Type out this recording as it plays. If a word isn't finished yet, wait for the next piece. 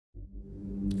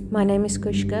My name is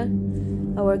Kushka.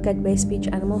 I work at West Beach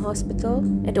Animal Hospital.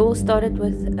 It all started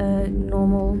with a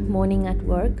normal morning at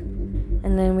work,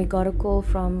 and then we got a call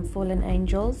from Fallen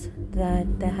Angels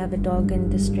that they have a dog in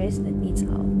distress that needs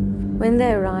help. When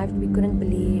they arrived, we couldn't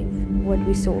believe what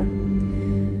we saw.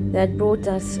 They had brought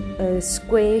us a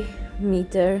square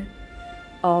meter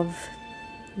of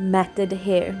matted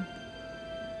hair.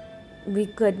 We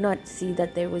could not see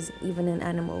that there was even an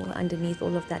animal underneath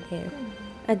all of that hair.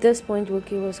 At this point,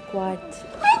 Wookiee was quite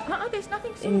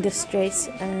in distress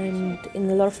and in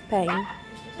a lot of pain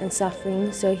and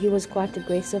suffering, so he was quite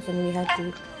aggressive and we had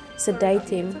to sedate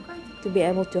him to be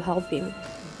able to help him.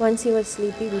 Once he was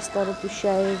sleepy, we started to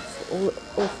shave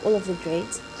all of the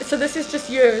dreads. So this is just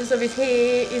years of his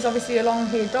hair. Is obviously a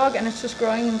long-haired dog, and it's just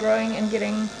growing and growing and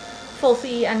getting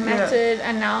filthy and matted,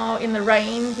 and now in the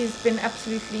rain he's been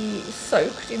absolutely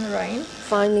soaked in the rain.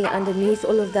 Finally, underneath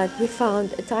all of that, we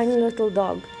found a tiny little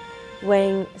dog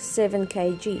weighing 7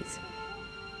 kgs.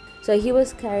 So he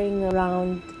was carrying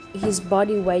around his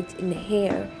body weight in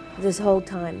hair this whole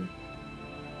time.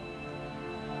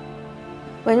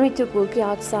 When we took Wookiee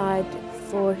outside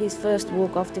for his first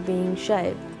walk after being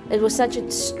shaved, it was such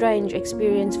a strange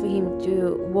experience for him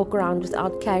to walk around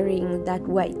without carrying that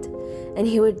weight. And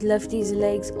he would lift his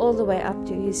legs all the way up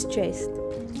to his chest.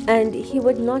 And he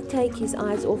would not take his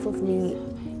eyes off of me,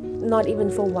 not even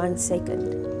for 1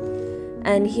 second.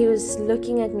 And he was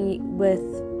looking at me with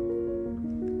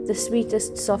the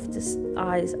sweetest, softest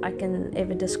eyes I can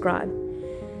ever describe.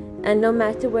 And no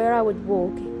matter where I would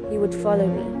walk, he would follow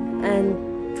me.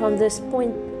 And from this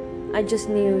point, I just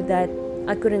knew that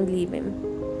I couldn't leave him.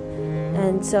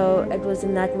 And so it was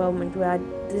in that moment where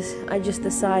I just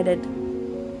decided,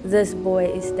 this boy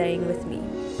is staying with me.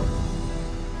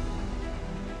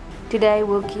 Today,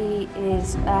 Wookiee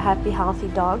is a happy, healthy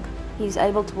dog. He's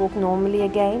able to walk normally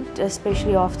again,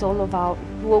 especially after all of our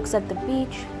walks at the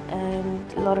beach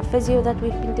and a lot of physio that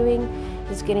we've been doing.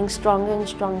 He's getting stronger and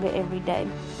stronger every day.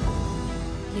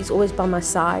 He's always by my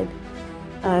side.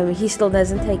 He still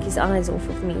doesn't take his eyes off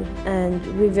of me, and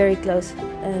we're very close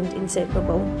and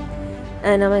inseparable.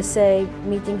 And I must say,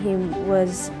 meeting him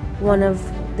was one of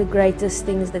the greatest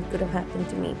things that could have happened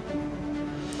to me.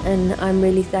 And I'm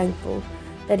really thankful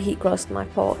that he crossed my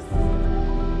path.